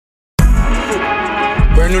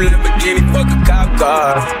Brand new Lamborghini, fuck a cop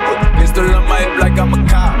car. Pistol on my hip like I'm a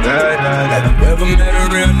cop. Have you ever met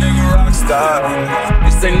a real nigga rock star?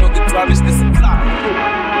 This ain't no guitar, bitch, this a clock.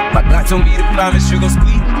 My God told me to promise you gon'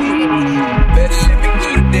 squeeze me. Better let me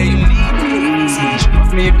go the day you need me.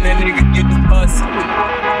 Trust me, even that nigga get the bus.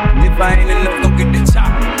 If I ain't enough, go get the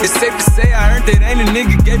chop. It's safe to say I earned it, ain't a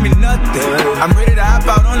nigga gave me nothing. I'm ready to hop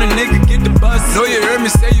out on a nigga, get the bus. Know you heard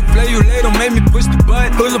me say you play, you late, don't make me push the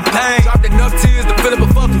button. Full of pain, dropped enough tears to fill up a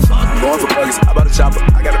fucking fuck. Going for buggers, how about a chopper?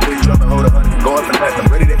 I got a big drum and hold a hundred. Go up and let them,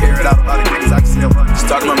 ready to air it out. A lot of niggas, I can see them running. She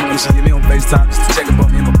talking to my mom, she get me on FaceTime just to check up on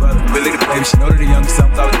me and my brother. Really the baby, she know that the youngest son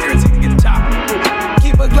was always guaranteed to get the chop.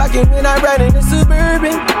 Keep a Glockin' when I ride in the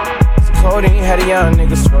Suburban. Codeine had a young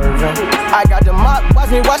nigga swerving. I got the mop,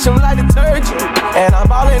 watch me wash him like detergent. And I'm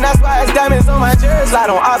ballin', that's why it's diamonds on my jersey.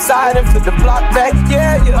 Slide on outside and flip the block back,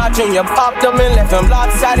 yeah, yeah. My junior popped them and left him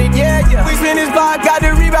lopsided, yeah, yeah. We spin his block, got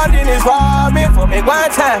the rebound in his robbing. For me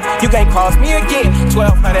one time, you can't cross me again.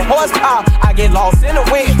 1200 horsepower, I get lost in the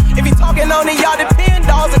wind. If he talking on it, y'all depend,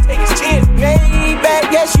 dogs and take his chin.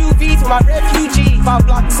 Maybach SUV for my refugees. 5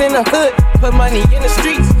 blocks in the hood, put money in the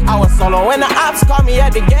streets. I was solo when the ops called me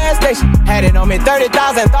at the gas station. Had it on me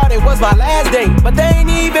 30,000, thought it was my last day. But they ain't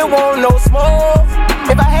even want no smoke.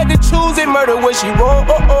 If I had to choose it, murder would she roll?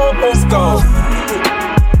 Let's go.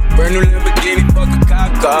 Brand new Lamborghini, fuck a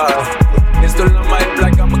cop car. Pistol on my hip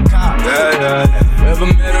like I'm a cop. Ever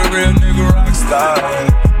met a real nigga rock star?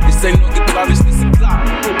 This ain't no guitar, bitch, this a clock.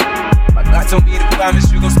 My God told me to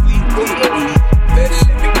promise you gon' squeeze me. Better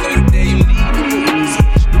let me go the day you need me.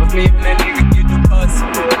 Trust me, even that